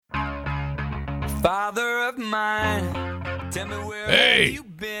Father of mine, tell me where Hey. have you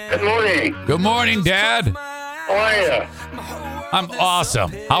been? Good morning. Good morning, Dad. How are you? I'm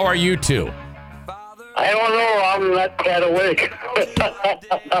awesome. How are you two? I don't know. I'm not quite awake.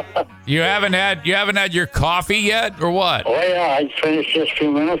 You haven't had your coffee yet, or what? Oh yeah, I finished just a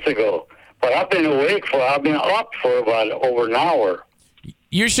few minutes ago. But I've been up for about over an hour.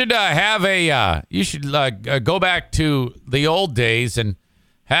 You should go back to the old days and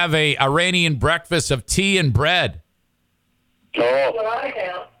have a Iranian breakfast of tea and bread. Oh, What I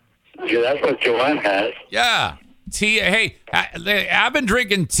have. yeah, that's what Joanne has. Yeah. Tea. Hey, I've been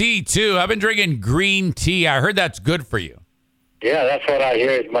drinking tea too. I've been drinking green tea. I heard that's good for you. Yeah, that's what I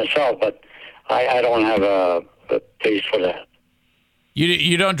hear myself, but I don't have a taste for that.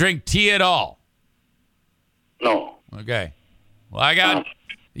 You don't drink tea at all? No. Okay. Well, I got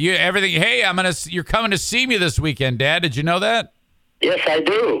you everything. Hey, you're coming to see me this weekend, Dad. Did you know that? Yes, I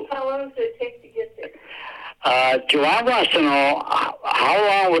do. How long does it take to get there? Joanne wants to know how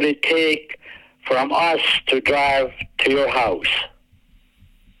long would it take from us to drive to your house?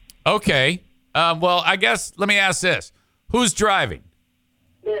 Okay. Well, I guess let me ask this: who's driving?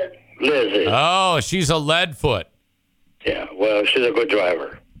 Liz. Liz is. Oh, she's a lead foot. Yeah, well, she's a good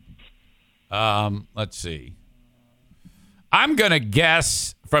driver. Let's see. I'm gonna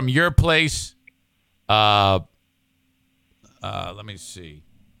guess from your place. Let me see.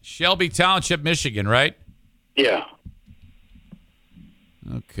 Shelby Township, Michigan, right? Yeah.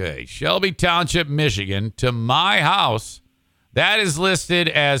 Okay, Shelby Township, Michigan, to my house. That is listed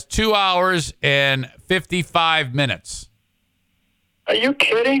as 2 hours and 55 minutes. Are you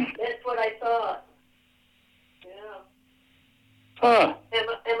kidding? That's what I thought. Yeah. Huh.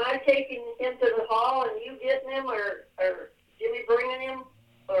 Am I taking him to the hall and you getting him, or Jimmy bringing him,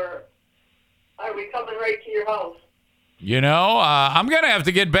 or are we coming right to your house? I'm going to have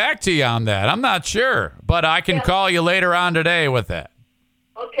to get back to you on that. I'm not sure, but I can call you later on today with that.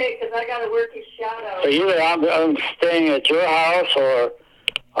 Okay, because I got to work his shout out. So either I'm staying at your house or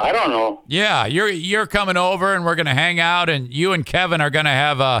I don't know. Yeah, you're coming over and we're going to hang out, and you and Kevin are going to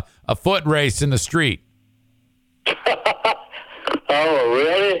have a foot race in the street. Oh,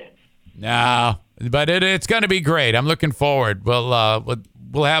 really? No, but it's going to be great. I'm looking forward.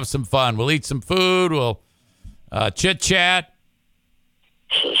 We'll have some fun. We'll eat some food. We'll chit chat.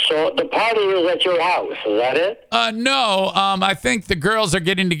 So the party is at your house, is that it? No. I think the girls are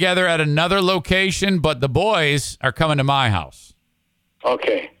getting together at another location, but the boys are coming to my house.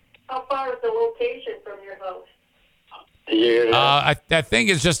 Okay. How far is the location from your house? Yeah. I think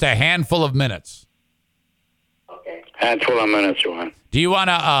it's just a handful of minutes. Okay. Handful of minutes, Joanne. Do you want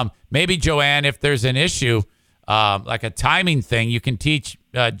to maybe, Joanne, if there's an issue, like a timing thing, you can teach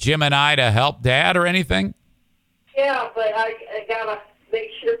Jim and I to help Dad or anything? Yeah, but I got to make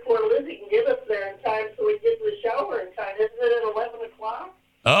sure poor Lizzie can get us there in time so we get to the shower in time. Isn't it at 11 o'clock?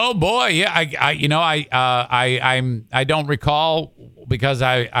 Oh boy, yeah. I don't recall because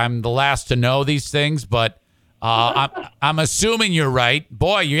I'm the last to know these things, but I'm assuming you're right.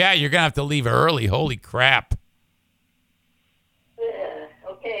 Boy, yeah, you're gonna have to leave early. Holy crap! Yeah,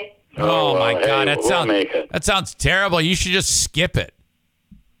 okay. Oh my well, God, hey, that sounds terrible. You should just skip it.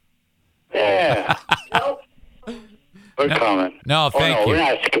 Yeah. Nope. Good comment. No, thank you.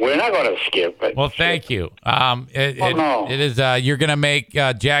 We're not going to skip it. Well, thank you. No. It is. You're gonna make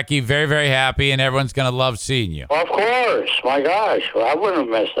Jackie very, very happy, and everyone's gonna love seeing you. Of course. My gosh. Well, I wouldn't have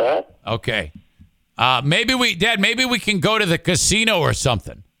missed that. Okay. Maybe we can go to the casino or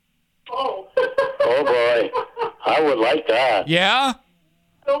something. Oh. Oh, boy. I would like that. Yeah.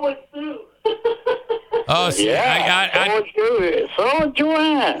 So with Sue. Oh, Yeah. So would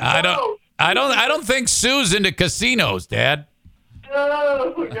Joanne. I don't think Sue's into casinos, Dad.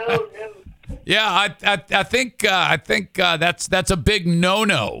 No. Yeah, I think that's a big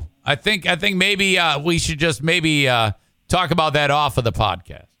no-no. I think maybe we should just maybe talk about that off of the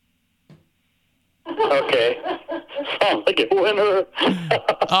podcast. Okay. Sounds like a winner.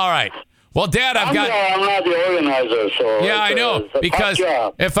 All right. Well, Dad, I'm not the organizer, so yeah, I know, it's a because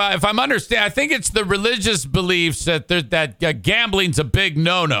tough job. if I'm understand, I think it's the religious beliefs that gambling's a big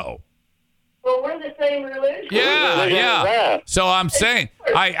no-no. Well, we're the same religion. Yeah. So I'm saying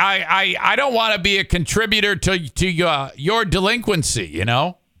I don't want to be a contributor to your delinquency, you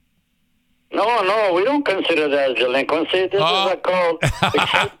know? No, we don't consider that as delinquency. This is called.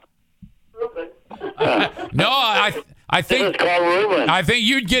 No, I think This is called Reuben. I think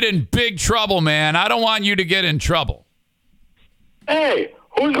you'd get in big trouble, man. I don't want you to get in trouble. Hey,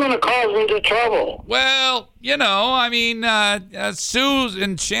 who's going to cause me the trouble? Well, Sue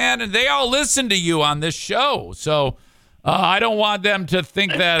and Shannon, they all listen to you on this show. So I don't want them to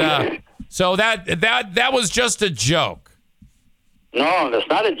think that So that was just a joke. No, that's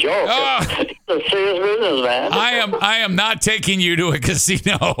not a joke. Oh. It's a serious business, man. I am not taking you to a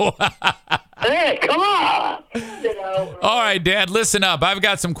casino. Hey, come on. All right, Dad, listen up. I've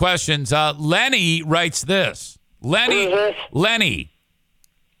got some questions. Lenny writes this. Lenny. Who is this? Lenny.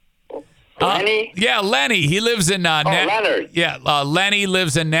 Lenny? Yeah, Lenny. He lives in Leonard. Yeah, Lenny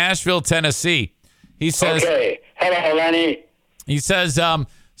lives in Nashville, Tennessee. He says. Okay. Hello, Lenny. He says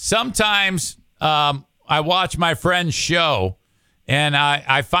sometimes I watch my friend's show and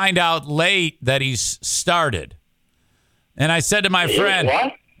I find out late that he's started. And I said to my friend,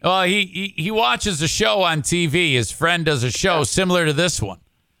 What? well, he watches a show on TV. His friend does a show similar to this one.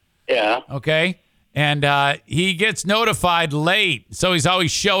 Yeah. Okay. And he gets notified late. So he's always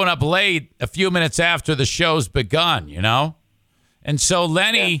showing up late a few minutes after the show's begun, you know? And so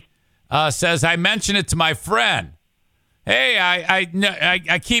Lenny says, I mentioned it to my friend. Hey,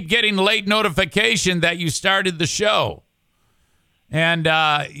 I keep getting late notification that you started the show. And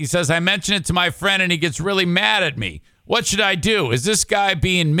he says, I mentioned it to my friend and he gets really mad at me. What should I do? Is this guy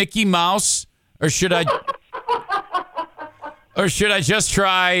being Mickey Mouse or should I just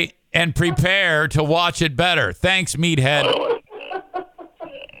try and prepare to watch it better? Thanks, Meathead.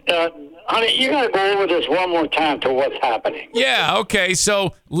 Honey, you got to go over this one more time to what's happening. Yeah, okay.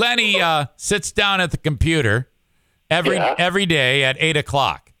 So Lenny sits down at the computer every day at 8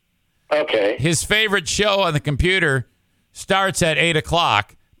 o'clock. Okay. His favorite show on the computer starts at 8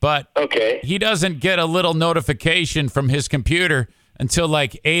 o'clock, but he doesn't get a little notification from his computer until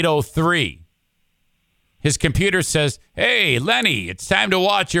like 8:03. His computer says, hey, Lenny, it's time to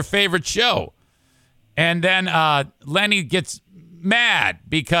watch your favorite show. And then Lenny gets mad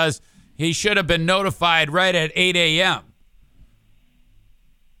because he should have been notified right at 8 a.m.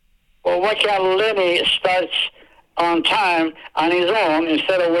 Well, why can't Lenny starts on time on his own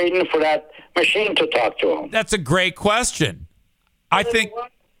instead of waiting for that machine to talk to him? That's a great question. I think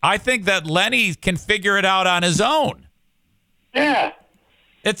that Lenny can figure it out on his own. Yeah.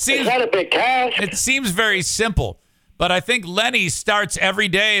 It's not a big task. It seems very simple, but I think Lenny starts every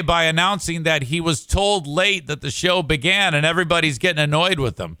day by announcing that he was told late that the show began and everybody's getting annoyed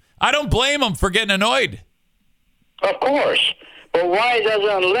with him. I don't blame him for getting annoyed. Of course. But why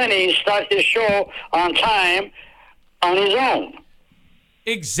doesn't Lenny start his show on time on his own?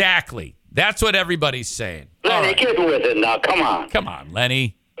 Exactly. That's what everybody's saying. Lenny, get with it now. Come on. Come on,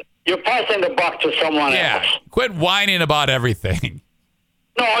 Lenny. You're passing the buck to someone else. Quit whining about everything.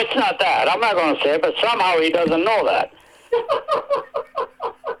 No, it's not that. I'm not going to say it, but somehow he doesn't know that.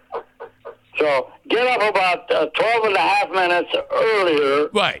 So get up about 12 and a half minutes earlier.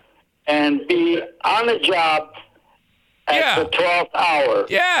 Right. And be on the job at the 12th hour.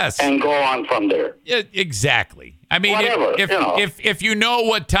 Yes. And go on from there. Exactly. I mean, whatever, if you know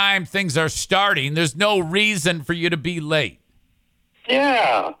what time things are starting, there's no reason for you to be late.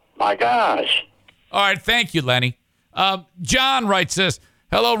 Yeah. My gosh. All right. Thank you, Lenny. John writes this.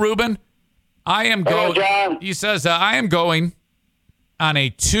 Hello, Ruben. Hello, John. He says, I am going on a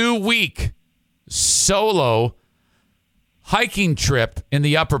 2-week solo hiking trip in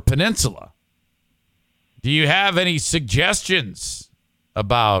the Upper Peninsula. Do you have any suggestions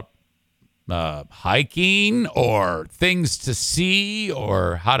about hiking or things to see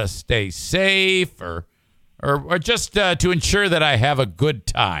or how to stay safe or just to ensure that I have a good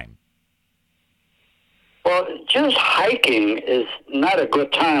time? Well, just hiking is not a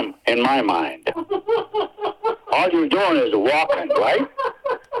good time in my mind. All you're doing is walking, right?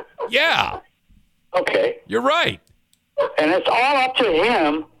 Yeah. Okay. You're right. And it's all up to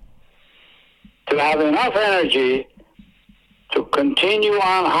him to have enough energy to continue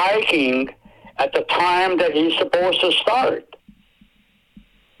on hiking at the time that he's supposed to start.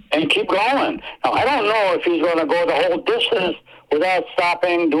 And keep going. Now, I don't know if he's going to go the whole distance without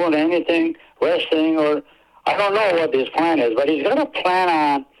stopping, doing anything, resting, or I don't know what his plan is, but he's going to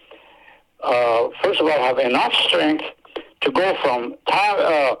plan on, first of all, have enough strength to go from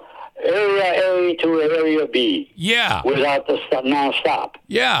area A to area B. Yeah. Without the non-stop.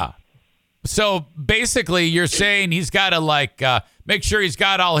 Yeah. So basically, you're saying he's got to make sure he's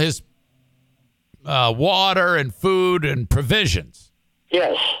got all his water and food and provisions.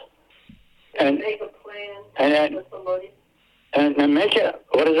 Yes. And make a plan with somebody. And make it.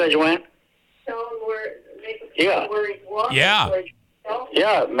 What is that, Joanne? Tell him make a plan where he's walking. Yeah.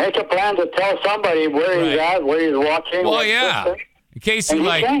 Yeah, make a plan to tell somebody where he's at, where he's walking. Well, yeah. In case he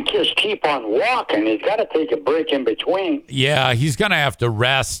can't just keep on walking. He's got to take a break in between. Yeah, he's gonna have to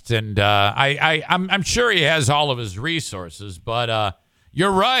rest, and I'm sure he has all of his resources, but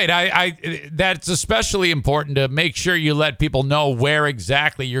You're right. I that's especially important to make sure you let people know where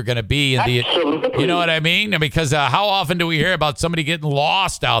exactly you're going to be in the. Absolutely. You know what I mean? Because how often do we hear about somebody getting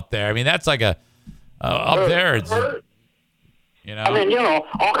lost out there? I mean, that's like a up there. It's, you know. I mean,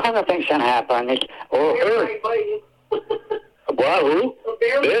 all kinds of things can happen. Well, who? A bear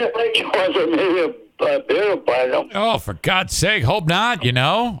Bear. Was it maybe a bear bite them? Oh, for God's sake, hope not. You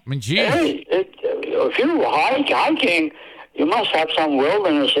know. I mean, geez. Hey, if you're hiking, you must have some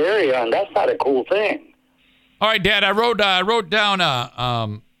wilderness area, and that's not a cool thing. All right, Dad. I wrote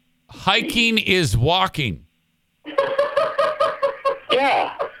down hiking is walking.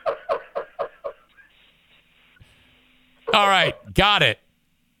 Yeah. All right, got it.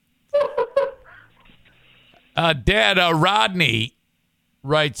 Dad, Rodney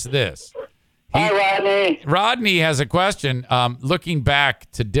writes this. Hi, Rodney. Rodney has a question looking back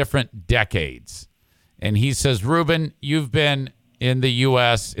to different decades. And he says, Ruben, you've been in the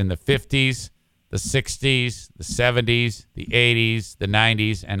U.S. in the 50s, the 60s, the 70s, the 80s, the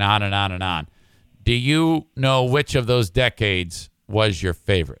 90s, and on and on and on. Do you know which of those decades was your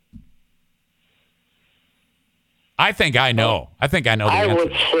favorite? I think I know. I think I know the I answer.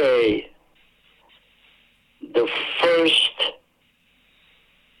 would say the first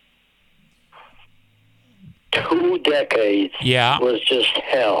 2 decades was just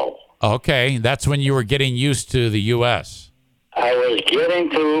hell. Okay, that's when you were getting used to the U.S. I was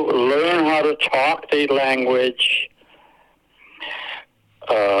getting to learn how to talk the language,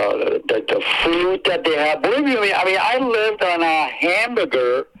 the food that they have. Believe me, I mean, I lived on a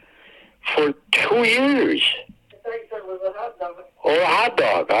hamburger for 2 years. I think there was a hot dog. Or a hot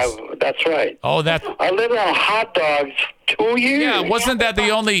dog. That's right. Oh, that's I lived on hot dogs 2 years. yeah. Wasn't that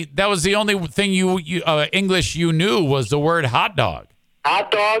the only? That was the only thing you English you knew was the word hot dog.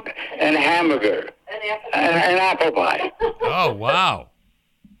 Hot dog and hamburger and apple pie. Oh wow,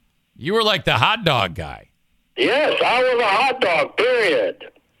 you were like the hot dog guy. Yes, I was a hot dog.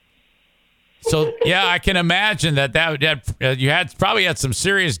 Period. So yeah, I can imagine that you probably had some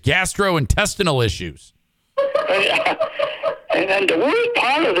serious gastrointestinal issues. And then the worst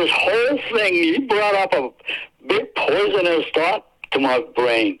part of this whole thing, you brought up a big poisonous thought to my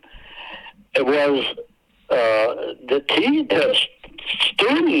brain. It was the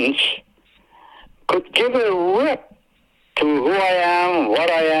students could give a rip to who I am,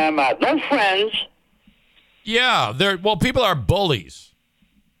 what I am. I had no friends. Yeah, people are bullies.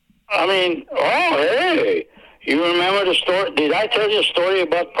 I mean, hey, you remember the story? Did I tell you a story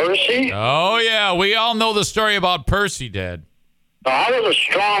about Percy? Oh yeah, we all know the story about Percy, Dad. I was a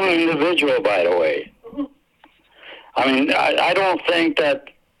strong individual, by the way. I mean, I don't think that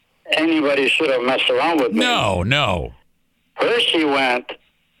anybody should have messed around with me. No. Percy went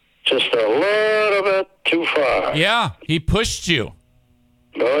just a little bit too far. Yeah, he pushed you.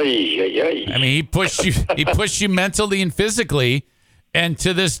 Oy. I mean, he pushed you. He pushed you mentally and physically, and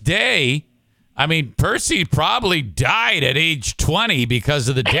to this day, I mean, Percy probably died at age 20 because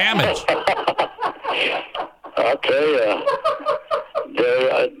of the damage. I'll tell you,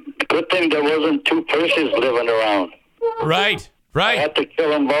 good thing there wasn't 2 Percys living around. Right. I had to kill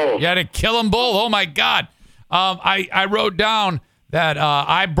them both. You had to kill them both. Oh my God. I wrote down that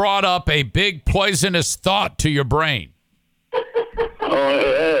I brought up a big poisonous thought to your brain. Oh,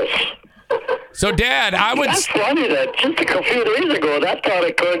 yes. So, Dad, That's funny that just a few days ago, that thought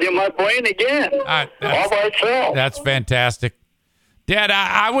occurred in my brain again. All by itself. That's fantastic. Dad,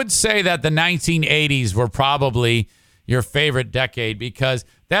 I would say that the 1980s were probably your favorite decade because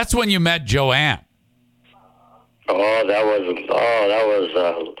that's when you met Joanne. That was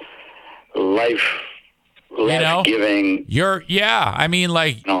life-giving. I mean,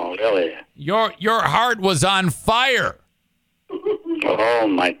 like. No, really. Your heart was on fire. Oh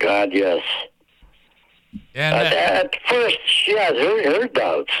my God, yes. And at first, she had her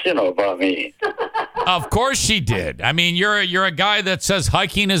doubts, about me. Of course she did. I mean, you're a guy that says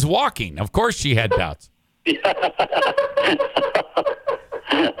hiking is walking. Of course she had doubts.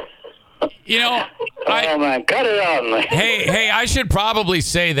 Oh man, cut it out, man. Hey, I should probably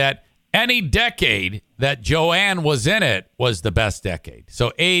say that any decade that Joanne was in it was the best decade.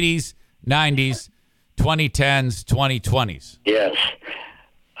 So 80s, 90s, 2010s, 2020s. Yes.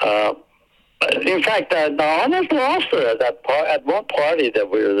 In fact, I almost lost her at one party that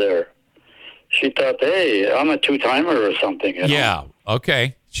we were there. She thought, hey, I'm a 2-timer or something. Yeah,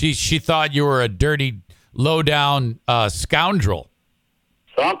 okay. She thought you were a dirty, low-down scoundrel.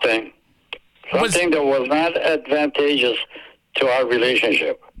 Something that was not advantageous to our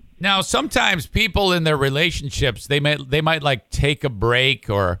relationship. Now, sometimes people in their relationships, they might like take a break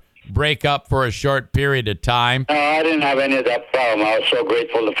or break up for a short period of time? No, I didn't have any of that problem. I was so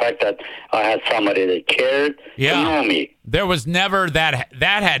grateful the fact that I had somebody that cared to know me. There was never that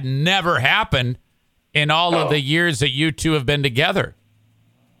had never happened in all of the years that you two have been together.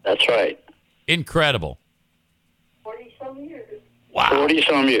 That's right. Incredible. 40-some years. Wow.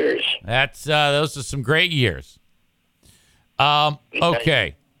 40-some years. That's those are some great years.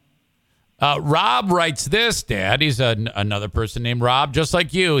 Okay. Rob writes this, Dad. He's another person named Rob, just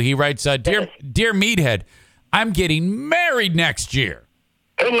like you. He writes, Dear Meathead, I'm getting married next year.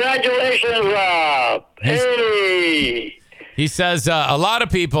 Congratulations, Rob. Hey. He says, a lot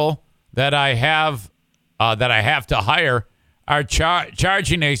of people that I have to hire are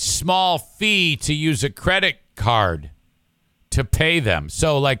charging a small fee to use a credit card to pay them.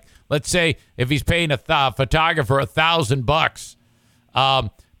 So, like, let's say if he's paying a photographer $1,000,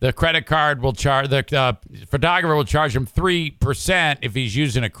 the credit card will charge the photographer will charge him 3% if he's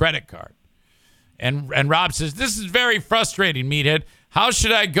using a credit card. And Rob says, this is very frustrating, Meathead. How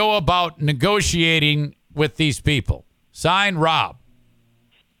should I go about negotiating with these people? Signed, Rob.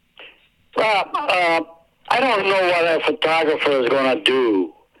 Rob, I don't know what a photographer is going to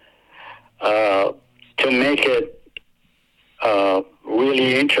do to make it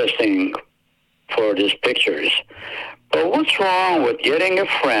really interesting for these pictures. But what's wrong with getting a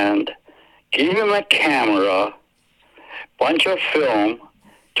friend, give him a camera, bunch of film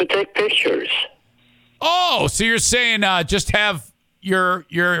to take pictures? Oh, so you're saying just have your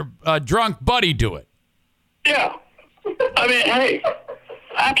drunk buddy do it? Yeah. I mean, hey,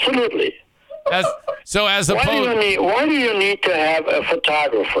 absolutely. As opposed, why do you need to have a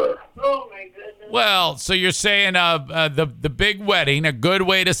photographer? Oh, my goodness. Well, so you're saying the big wedding, a good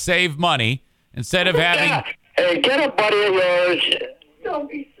way to save money instead of having. Yeah. Hey, get a buddy of yours. Don't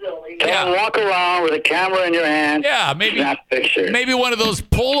be silly. Tell him walk around with a camera in your hand. Yeah, maybe snap pictures. Maybe one of those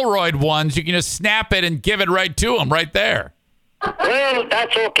Polaroid ones. You can just snap it and give it right to him right there. Well,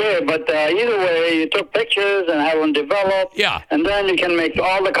 that's okay, but either way, you took pictures and have them developed. Yeah. And then you can make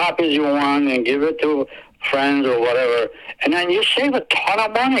all the copies you want and give it to friends or whatever, and then you save a ton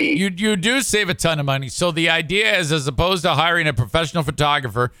of money. You do save a ton of money. So the idea is, as opposed to hiring a professional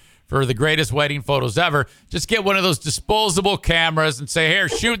photographer for the greatest wedding photos ever, just get one of those disposable cameras and say, here,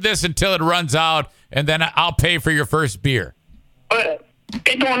 shoot this until it runs out, and then I'll pay for your first beer. But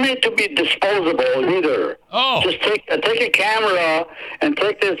it don't need to be disposable either. Oh. Just take a camera and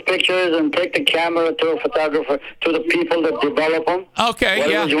take these pictures and take the camera to a photographer, to the people that develop them. Okay,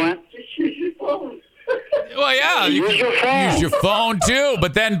 Whatever you want. Just use your phone. Well, yeah. Use your phone. Use your phone, too.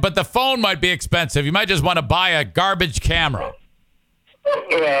 But the phone might be expensive. You might just want to buy a garbage camera.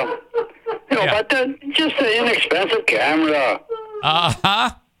 Well, Yeah. but just an inexpensive camera. Uh-huh.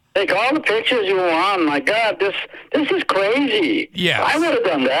 Take all the pictures you want. My God, this is crazy. Yes. I would have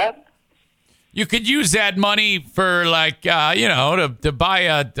done that. You could use that money for, like, to buy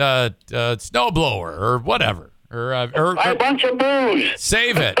a snowblower or whatever. Buy a bunch of booze.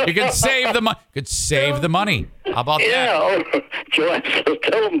 Save it. You can save the money. Could save the money. How about that? Yeah. Oh, Joanne says,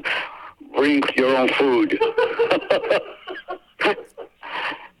 tell them, bring your own food.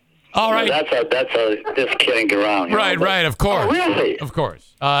 All right. That's just kidding around. Right, of course. Oh, really? Of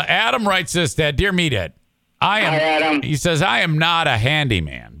course. Adam writes this, Dad. Dear Meathead, Hi, Adam. He says, I am not a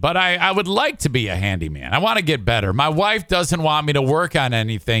handyman, but I would like to be a handyman. I want to get better. My wife doesn't want me to work on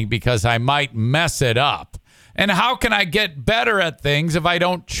anything because I might mess it up. And how can I get better at things if I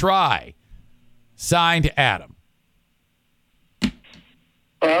don't try? Signed, Adam.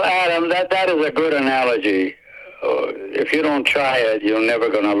 Well, Adam, that is a good analogy. If you don't try it, you're never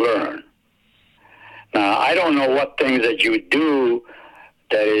going to learn. Now, I don't know what things that you do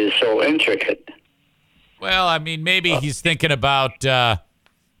that is so intricate. Well, I mean, maybe he's thinking about putting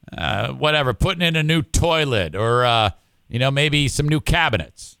in a new toilet or, maybe some new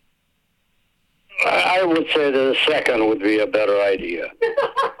cabinets. I would say the second would be a better idea.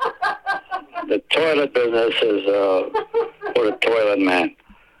 The toilet business is for the toilet man.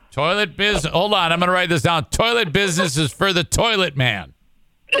 Toilet business. Hold on, I'm going to write this down. Toilet business is for the toilet man.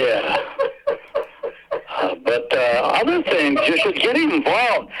 Yeah. But other things, you should get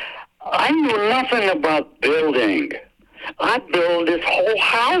involved. I knew nothing about building. I built this whole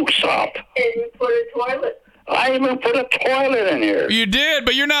house up. And you put a toilet. I even put a toilet in here. You did,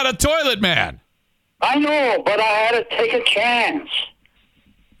 but you're not a toilet man. I know, but I had to take a chance.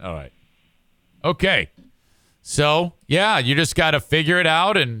 All right. Okay. So, yeah, you just got to figure it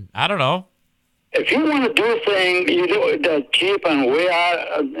out, and I don't know. If you want to do things, you do it cheap and way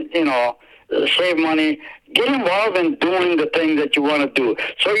out, save money, get involved in doing the thing that you want to do.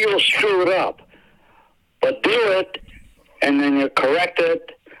 So you'll screw it up. But do it, and then you correct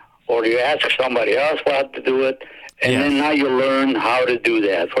it, or you ask somebody else how to do it, and then now you learn how to do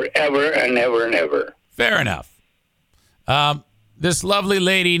that forever and ever and ever. Fair enough. This lovely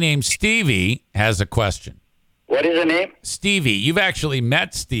lady named Stevie has a question. What is the name? Stevie. You've actually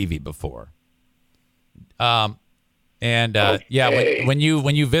met Stevie before. Yeah, when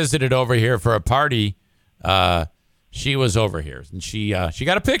you visited over here for a party, she was over here, and she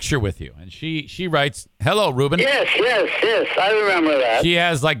got a picture with you, and she writes, "Hello, Ruben." Yes, I remember that. She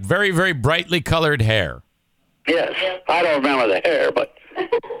has like very, very brightly colored hair. Yes, I don't remember the hair, but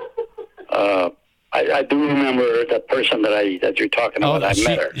I do remember the person that you're talking about. I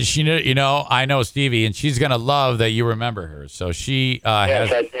met her. She knew, I know Stevie, and she's gonna love that you remember her. So she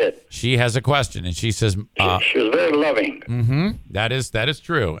yes, I did. She has a question, and she says, she was very loving. Mm-hmm. That is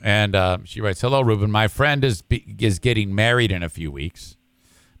true. And she writes, "Hello, Ruben. My friend is getting married in a few weeks.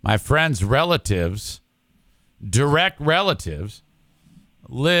 My friend's relatives, direct relatives,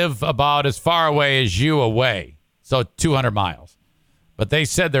 live about as far away as you away, so 200 miles. But they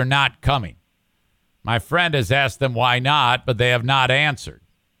said they're not coming. My friend has asked them why not, but they have not answered.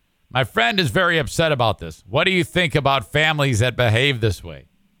 My friend is very upset about this. What do you think about families that behave this way?"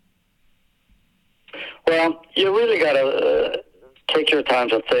 Well, you really got to take your time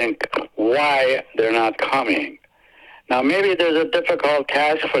to think why they're not coming. Now, maybe there's a difficult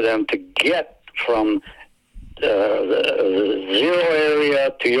task for them to get from the zero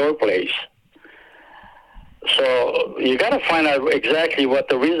area to your place. So you got to find out exactly what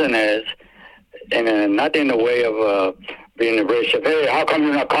the reason is, and not in the way of being abrasive. Hey, how come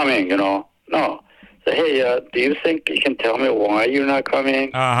you're not coming? No. Say, hey, do you think you can tell me why you're not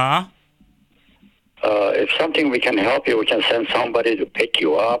coming? Uh-huh. If something we can help you, we can send somebody to pick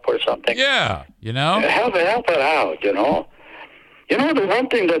you up or something. Yeah, Help it out, the one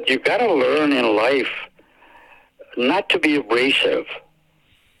thing that you got to learn in life, not to be abrasive,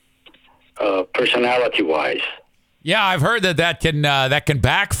 personality-wise. Yeah, I've heard that can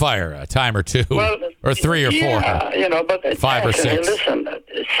backfire a time or two, or three or four, but 5 or 6. Listen,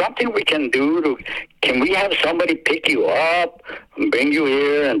 something we can do can we have somebody pick you up and bring you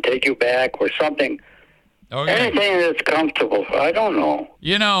here and take you back or something? Okay. Anything that's comfortable. I don't know.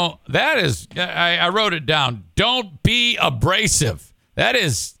 That is, I wrote it down. Don't be abrasive. That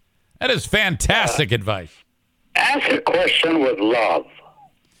is fantastic advice. Ask a question with love.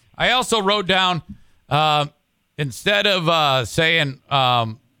 I also wrote down, instead of saying,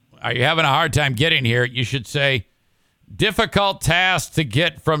 are you having a hard time getting here? You should say, difficult task to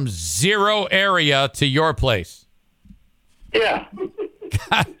get from zero area to your place. Yeah.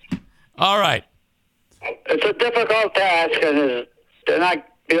 All right. It's a difficult task, and they're not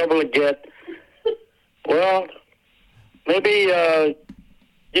be able to get. Well, maybe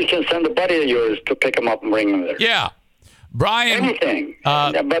you can send a buddy of yours to pick them up and bring them there. Yeah, Brian. Anything,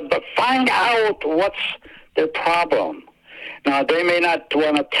 but find out what's their problem. Now, they may not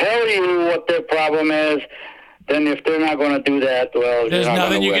want to tell you what their problem is. Then, if they're not going to do that, well, there's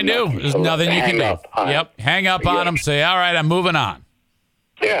nothing you can do. There's nothing you can do. Yep, hang up on them. Say, all right, I'm moving on.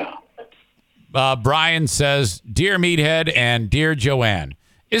 Yeah. Brian says, "Dear Meathead and dear Joanne,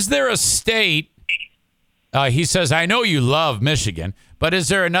 is there a state?" He says, "I know you love Michigan, but is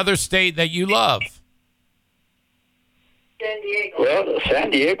there another state that you love?" San Diego. Well,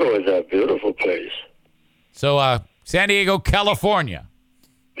 San Diego is a beautiful place. So, San Diego, California.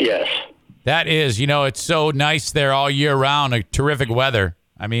 Yes. That is, it's so nice there all year round. A terrific weather.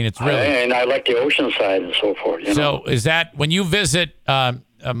 I mean, it's really. And I like the ocean side and so forth. So, is that when you visit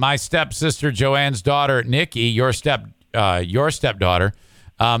my stepsister Joanne's daughter Nikki, your stepdaughter?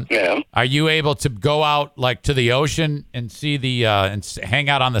 Are you able to go out like to the ocean and see and hang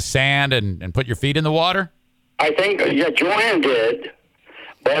out on the sand and put your feet in the water? I think Joanne did,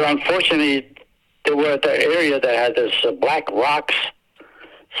 but unfortunately, they were at the area that had this black rocks,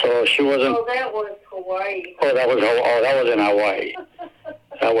 so she wasn't. Oh, that was Hawaii. That was in Hawaii.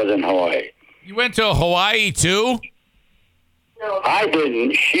 That was in Hawaii. You went to Hawaii too? No, I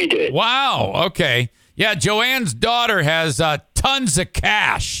didn't. She did. Wow. Okay. Yeah, Joanne's daughter has tons of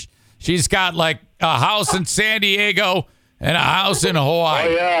cash. She's got like a house in San Diego and a house in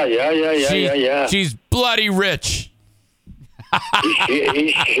Hawaii. Oh yeah. She's bloody rich.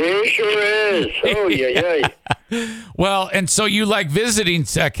 He sure is. Oh yeah. Well, and so you like visiting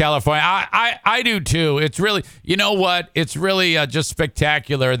California. I do too. It's really, you know what? It's really just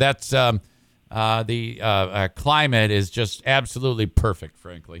spectacular. That's The climate is just absolutely perfect,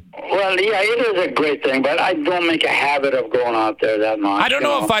 frankly. Well, yeah, it is a great thing, but I don't make a habit of going out there that much. I don't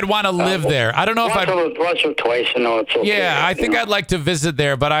know if I'd want to live there. I don't know if I'd. Once or twice, it's okay. Yeah, I think I'd like to visit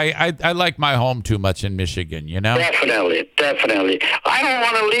there, but I like my home too much in Michigan, you know? Definitely. I don't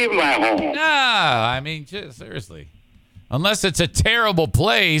want to leave my home. No, I mean, just seriously. Unless it's a terrible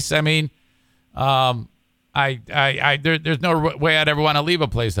place, I mean, there's no way I'd ever want to leave a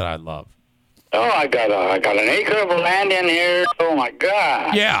place that I love. Oh, I got an acre of land in here. Oh my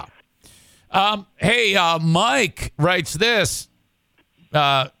God. Yeah. Hey, Mike writes this.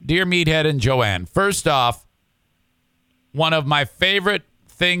 Dear Meathead and Joanne, first off, one of my favorite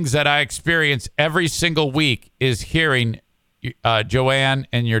things that I experience every single week is hearing Joanne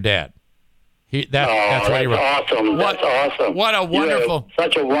and your dad. That's what he wrote. Awesome. That's awesome. What a wonderful,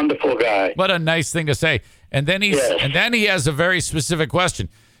 such a wonderful guy. What a nice thing to say. And then he has a very specific question.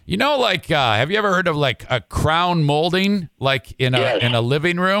 You know, like, have you ever heard of like a crown molding, like in a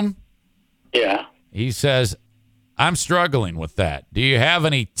living room? Yeah. He says, I'm struggling with that. Do you have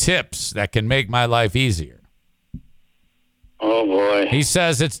any tips that can make my life easier? Oh boy. He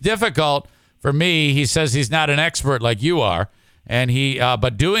says it's difficult for me. He says he's not an expert like you are, and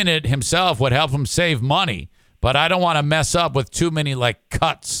but doing it himself would help him save money. But I don't want to mess up with too many like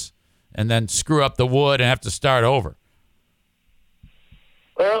cuts and then screw up the wood and have to start over.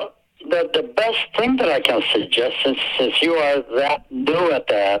 Well, the best thing that I can suggest, since you are that new at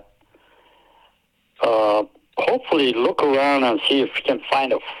that, hopefully look around and see if you can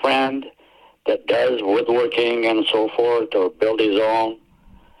find a friend that does woodworking and so forth, or build his own,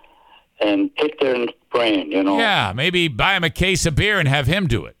 and pick their brain, you know. Yeah, maybe buy him a case of beer and have him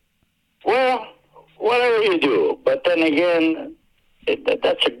do it. Well, whatever you do. But then again,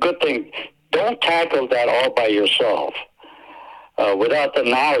 that's a good thing. Don't tackle that all by yourself. Without the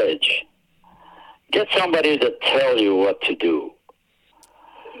knowledge, get somebody to tell you what to do.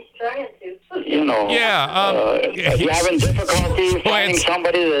 He's trying to. You know. Yeah. If you're having difficulty finding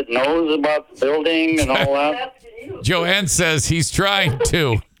somebody that knows about building and all that. Joanne says he's trying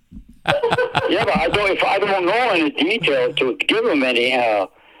to. Yeah, but if I don't know any detail to give him any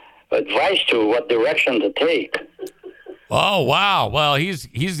advice to what direction to take. Oh wow! Well, he's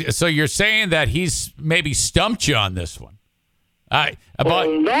so you're saying that he's maybe stumped you on this one.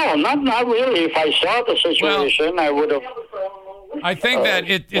 No, not really. If I saw the situation, I would have. I think that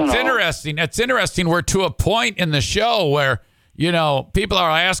it's interesting. It's interesting. We're to a point in the show where, you know, people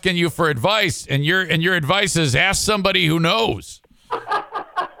are asking you for advice, and your advice is ask somebody who knows.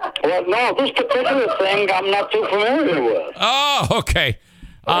 Well, no, this particular thing I'm not too familiar with. Oh, okay.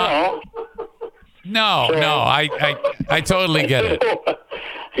 No, I totally get it.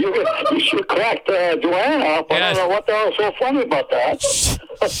 You should crack Joanne up. Yes. I don't know what the hell's so funny about that.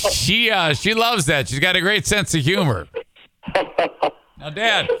 She loves that. She's got a great sense of humor. Now,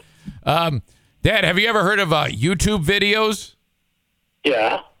 Dad, have you ever heard of YouTube videos?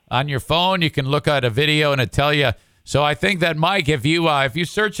 Yeah. On your phone, you can look at a video and it tell you. So I think that, Mike, if you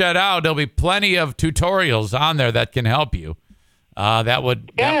search that out, there'll be plenty of tutorials on there that can help you. That's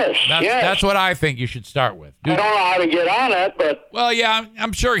what I think you should start with. I don't know how to get on it, but... Well, yeah,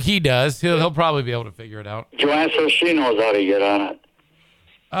 I'm sure he does. He'll probably be able to figure it out. Joanne says she knows how to get on it.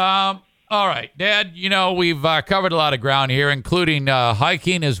 All right, Dad, you know, we've covered a lot of ground here, including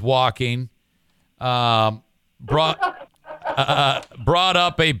hiking is walking. Brought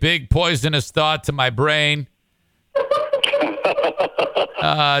up a big poisonous thought to my brain.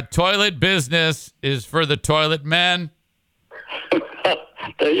 Toilet business is for the toilet men.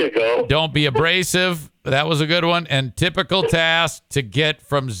 There you go. Don't be abrasive. That was a good one. And typical task to get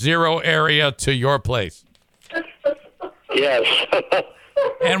from zero area to your place. Yes.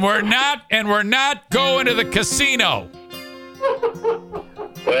 and we're not going to the casino.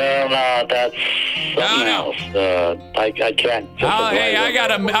 Well, no, that's something else. I can't. Hey,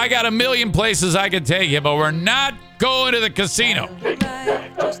 I got a million places I could take you, but we're not going to the casino.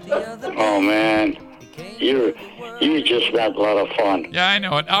 Oh man, you just had a lot of fun. Yeah, I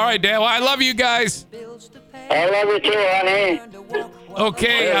know it. All right, Dad. Well, I love you guys. I love you too, honey.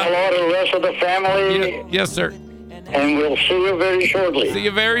 Okay. Hello to the rest of the family. Yes, sir. And we'll see you very shortly. See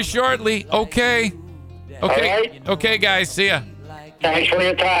you very shortly. Okay. All right. Okay, guys. See ya. Thanks for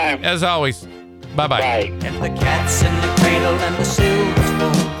your time. As always. Bye-bye. Bye. And the cat's in the cradle and the silver spoon.